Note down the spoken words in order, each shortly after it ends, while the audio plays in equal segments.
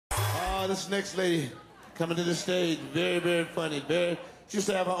This next lady coming to the stage, very, very funny. She used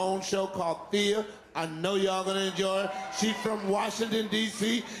to have her own show called Thea. I know y'all gonna enjoy her. She's from Washington,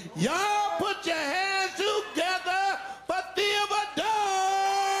 D.C. Y'all put your hands together for Thea Vidale!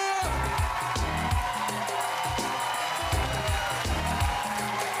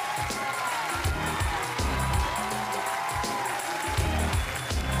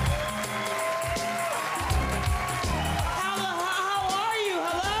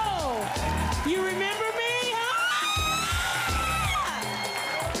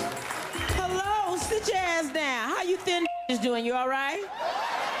 Doing? You all right?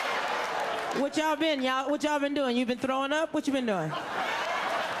 What y'all been doing? You been throwing up? What you been doing?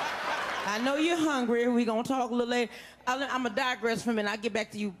 I know you're hungry. We gonna talk a little later. I'm gonna digress for a minute. I'll get back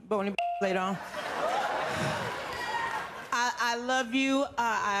to you bony later on. I love you.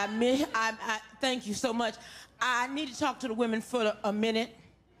 I thank you so much. I need to talk to the women for a minute.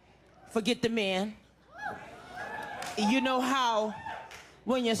 Forget the men. You know how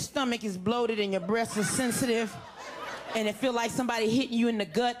when your stomach is bloated and your breasts are sensitive, and it feel like somebody hitting you in the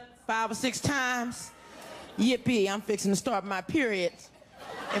gut 5 or 6 times? Yippee, I'm fixing to start my period.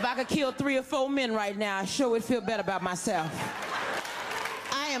 If I could kill 3 or 4 men right now, I sure would feel better about myself.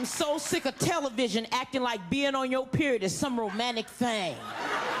 I am so sick of television acting like being on your period is some romantic thing.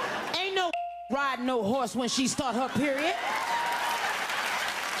 Ain't no riding no horse when she start her period.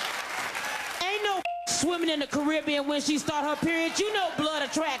 Ain't no swimming in the Caribbean when she start her period. You know blood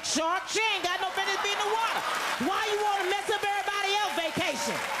attracts sharks. She ain't got no business being in the water. Why you want to mess up everybody else's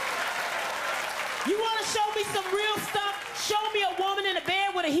vacation? You want to show me some real stuff? Show me a woman in a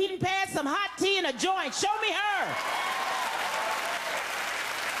bed with a heating pad, some hot tea, and a joint. Show me her.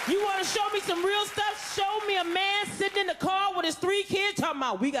 You want to show me some real stuff? Show me a man sitting in the car with his 3 kids talking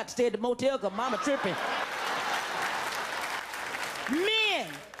about, we got to stay at the motel because mama tripping. Men,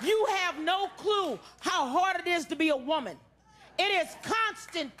 you have no clue how hard it is to be a woman. It is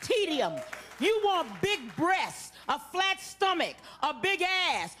constant tedium. You want big breasts, a flat stomach, a big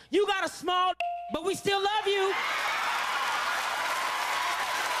ass. You got a small, but we still love you.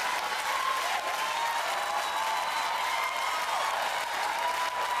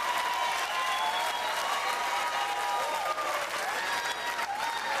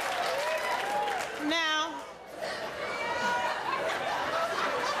 Now,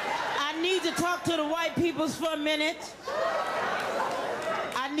 I need to talk to the white peoples for a minute.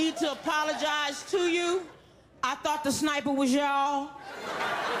 I need to apologize to you. I thought the sniper was y'all.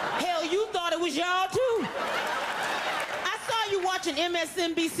 Hell, you thought it was y'all too. I saw you watching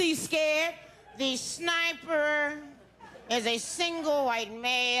MSNBC scared. The sniper is a single white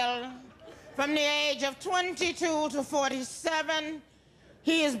male from the age of 22 to 47.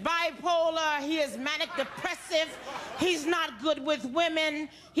 He is bipolar, he is manic depressive, he's not good with women,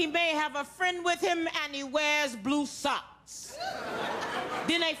 he may have a friend with him, and he wears blue socks.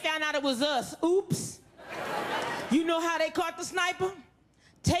 Then they found out it was us. Oops. You know how they caught the sniper?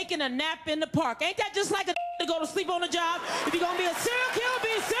 Taking a nap in the park. Ain't that just like a to go to sleep on the job? If you're gonna be a serial killer, be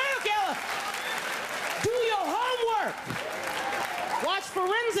a serial killer. Do your homework. Watch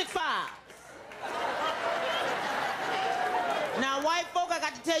Forensic Files. Now, white folk, I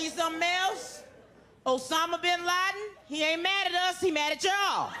got to tell you something else. Osama bin Laden, he ain't mad at us, he mad at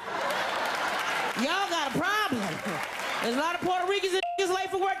y'all. Y'all got a problem. There's a lot of Puerto Ricans that is late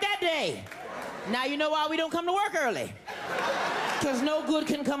for work that day. Now you know why we don't come to work early. Because no good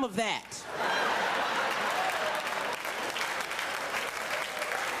can come of that.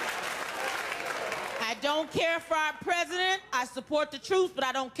 I don't care for our president. I support the truth, but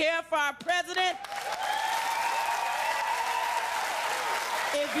I don't care for our president.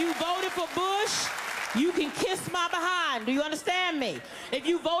 If you voted for Bush, you can kiss my behind. Do you understand me? If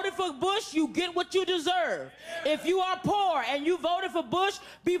you voted for Bush, you get what you deserve. If you are poor and you voted for Bush,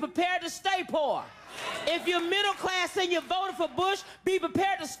 be prepared to stay poor. If you're middle class and you voted for Bush, be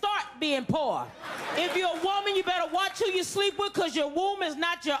prepared to start being poor. If you're a woman, you better watch who you sleep with because your womb is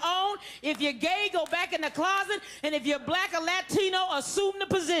not your own. If you're gay, go back in the closet. And if you're black or Latino, assume the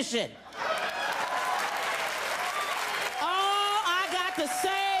position. To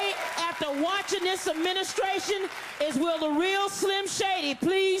say after watching this administration is, will the real Slim Shady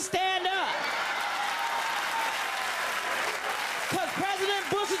please stand up? Because President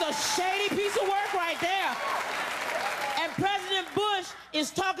Bush is a shady piece of work right there. And President Bush is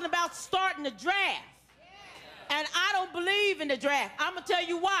talking about starting the draft. And I don't believe in the draft. I'm going to tell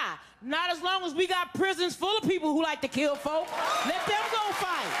you why. Not as long as we got prisons full of people who like to kill folk. Let them go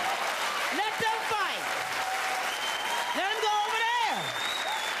fight. Let them fight. Let them go over there.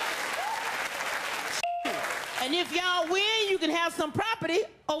 And if y'all win, you can have some property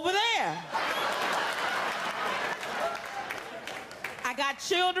over there. I got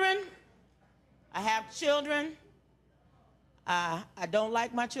children. I have children. I don't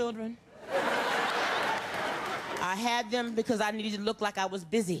like my children. I had them because I needed to look like I was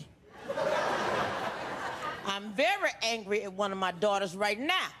busy. I'm very angry at one of my daughters right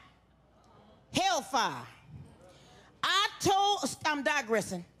now. Hellfire. I'm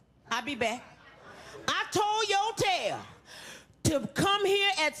digressing. I'll be back. I told your tail to come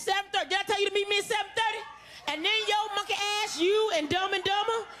here at 7:30. Did I tell you to meet me at 7:30? And then your monkey ass, you and Dumb and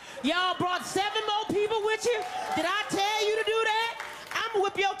Dumber, y'all brought 7 more people with you. Did I tell you to do that? I'm gonna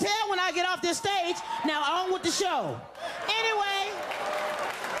whip your tail when I get off this stage. Now on with the show. Anyway.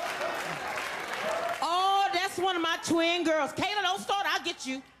 Oh, that's one of my twin girls. Kayla, don't start, I'll get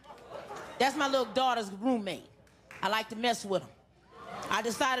you. That's my little daughter's roommate. I like to mess with them. I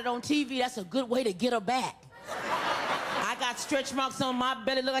decided on TV that's a good way to get her back. I got stretch marks on my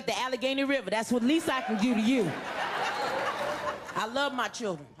belly, look like the Allegheny River. That's what least I can do to you. I love my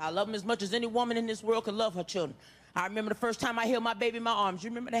children. I love them as much as any woman in this world can love her children. I remember the first time I held my baby in my arms. You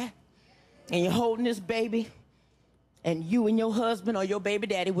remember that? And you're holding this baby, and you and your husband or your baby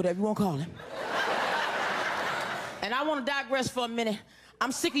daddy, whatever you want to call him. And I want to digress for a minute.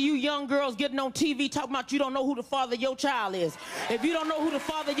 I'm sick of you young girls getting on TV talking about you don't know who the father of your child is. If you don't know who the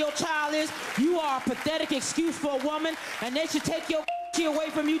father of your child is, you are a pathetic excuse for a woman, and they should take your away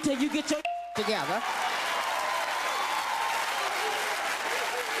from you till you get your together.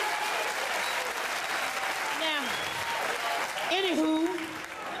 Now, anywho,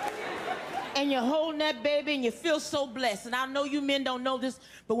 and you're holding that baby and you feel so blessed. And I know you men don't know this,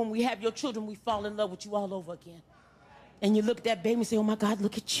 but when we have your children, we fall in love with you all over again. And you look at that baby and say, oh my God,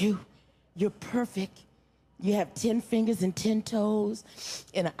 look at you. You're perfect. You have 10 fingers and 10 toes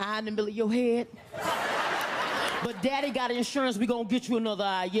and an eye in the middle of your head. But daddy got insurance, we're gonna get you another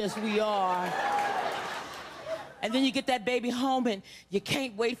eye. Yes, we are. And then you get that baby home and you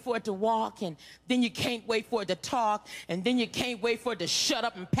can't wait for it to walk, and then you can't wait for it to talk, and then you can't wait for it to shut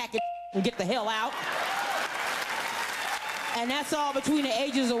up and pack it and get the hell out. And that's all between the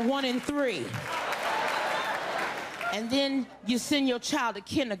ages of 1 and 3. And then you send your child to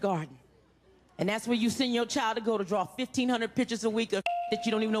kindergarten. And that's where you send your child to go to draw 1,500 pictures a week of that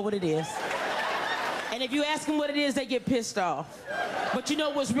you don't even know what it is. And if you ask them what it is, they get pissed off. But you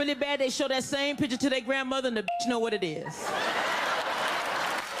know what's really bad? They show that same picture to their grandmother and the bitch know what it is.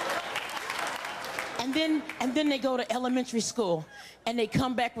 And then they go to elementary school and they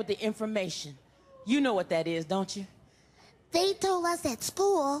come back with the information. You know what that is, don't you? They told us at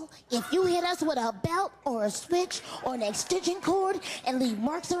school, if you hit us with a belt or a switch or an extension cord and leave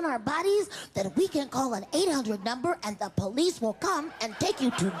marks on our bodies, that we can call an 800 number and the police will come and take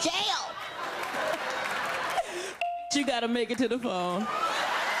you to jail. You gotta make it to the phone.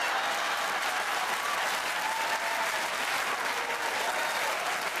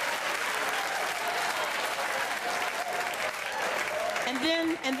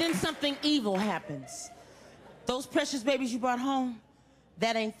 And then something evil happens. Those precious babies you brought home,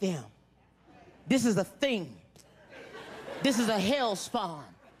 that ain't them. This is a thing. This is a hell spawn.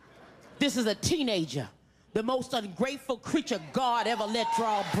 This is a teenager, the most ungrateful creature God ever let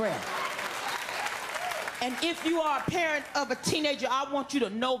draw breath. And if you are a parent of a teenager, I want you to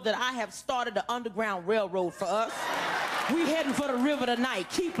know that I have started the Underground Railroad for us. We heading for the river tonight.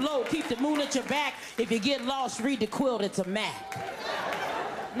 Keep low, keep the moon at your back. If you get lost, read the quilt, it's a map.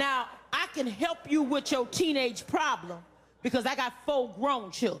 Now, I can help you with your teenage problem because I got 4 grown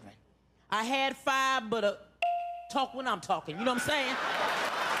children. I had 5, but talk when I'm talking. You know what I'm saying?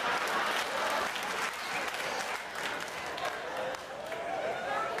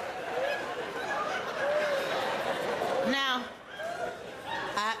 Now,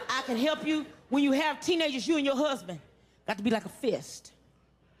 I can help you when you have teenagers, you and your husband got to be like a fist.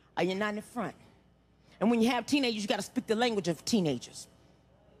 You're not in the front. And when you have teenagers, you got to speak the language of teenagers.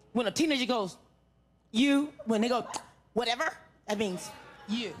 When a teenager goes, you, when they go, whatever, that means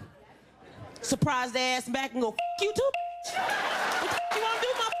you. Surprise their ass back and go, you too, bitch. What you want to do,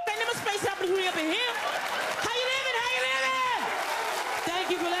 motherfucker? Ain't never space up between up in here. How you living? How you living? Thank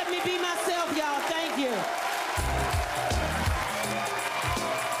you for letting me be myself.